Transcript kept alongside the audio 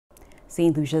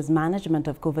St. Lucia's management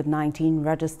of COVID-19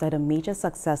 registered a major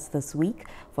success this week.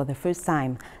 For the first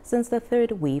time since the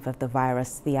third wave of the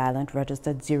virus, the island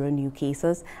registered 0 new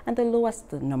cases and the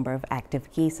lowest number of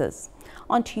active cases.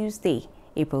 On Tuesday,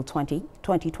 April 20,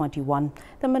 2021,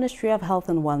 the Ministry of Health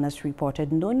and Wellness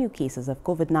reported no new cases of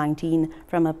COVID-19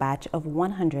 from a batch of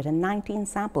 119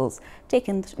 samples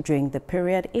taken during the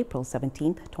period April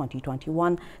 17,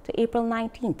 2021 to April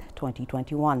 19,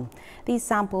 2021. These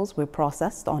samples were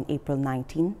processed on April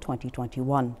 19,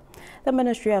 2021. The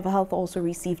Ministry of Health also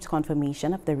received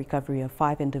confirmation of the recovery of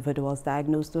 5 individuals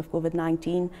diagnosed with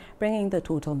COVID-19, bringing the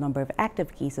total number of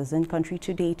active cases in country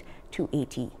to date to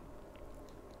 80.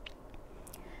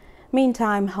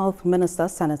 Meantime, Health Minister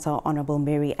Senator Honorable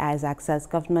Hon Isaac says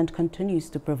government continues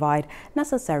to provide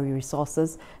necessary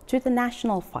resources to the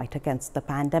national fight against the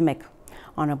pandemic.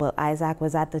 Honorable Isaac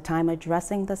was at the time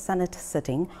addressing the Senate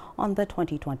sitting on the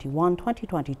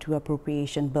 2021-2022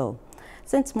 Appropriation Bill.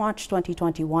 Since March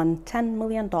 2021, $10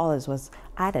 million was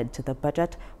added to the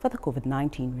budget for the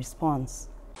COVID-19 response.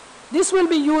 This will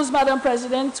be used, Madam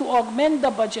President, to augment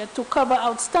the budget to cover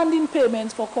outstanding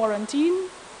payments for quarantine,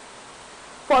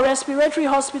 for respiratory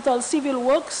hospital civil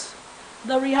works,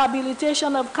 the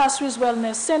rehabilitation of Castries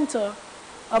Wellness Center,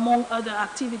 among other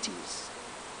activities.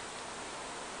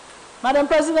 Madam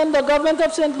President, the government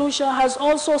of St. Lucia has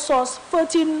also sourced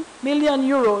 13 million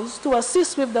euros to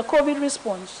assist with the COVID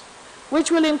response,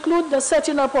 which will include the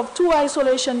setting up of 2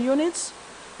 isolation units,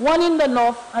 1 in the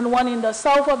north and 1 in the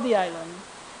south of the island,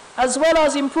 as well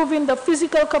as improving the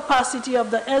physical capacity of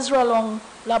the Ezra Long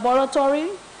Laboratory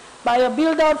by a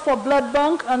build-out for blood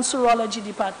bank and serology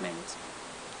department.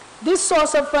 This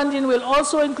source of funding will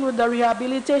also include the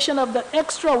rehabilitation of the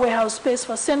extra warehouse space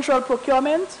for central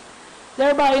procurement,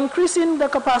 thereby increasing the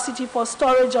capacity for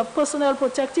storage of personal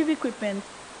protective equipment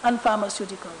and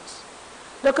pharmaceuticals.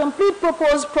 The complete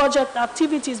proposed project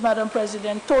activities, Madam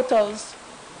President, totals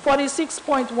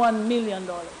 $46.1 million.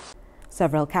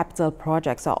 Several capital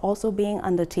projects are also being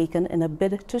undertaken in a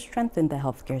bid to strengthen the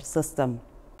healthcare system.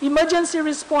 Emergency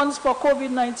response for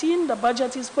COVID-19, the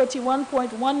budget is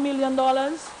 $41.1 million,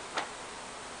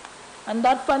 and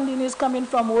that funding is coming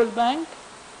from World Bank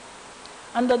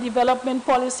and the Development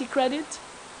Policy Credit.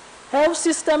 Health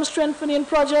System Strengthening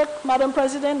Project, Madam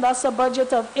President, that's a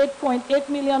budget of $8.8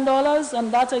 million,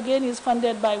 and that again is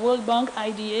funded by World Bank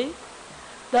IDA.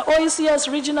 The OECS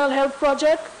Regional Health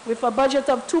Project with a budget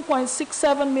of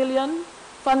 $2.67 million,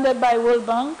 funded by World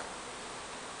Bank.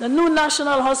 The new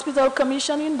National Hospital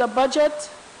Commissioning, the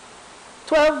budget,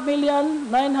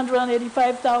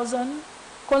 $12,985,000.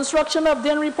 Construction of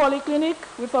Dennery Polyclinic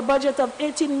with a budget of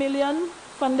 $18 million,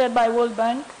 funded by World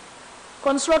Bank.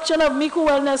 Construction of Miku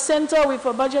Wellness Center with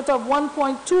a budget of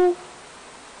 $1.2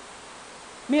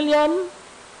 million.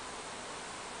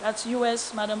 That's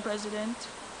US, Madam President.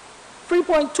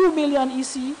 3.2 million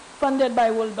EC, funded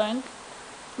by World Bank.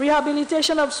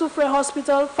 Rehabilitation of Soufriere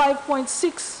Hospital,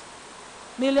 $5.6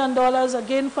 million,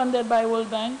 again funded by World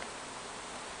Bank.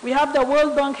 We have the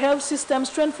World Bank Health System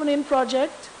Strengthening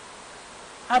Project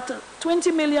at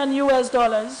 $20 million US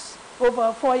over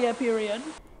a 4-year period.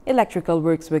 Electrical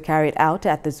works were carried out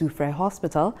at the Soufriere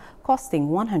Hospital, costing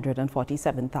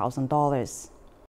 $147,000.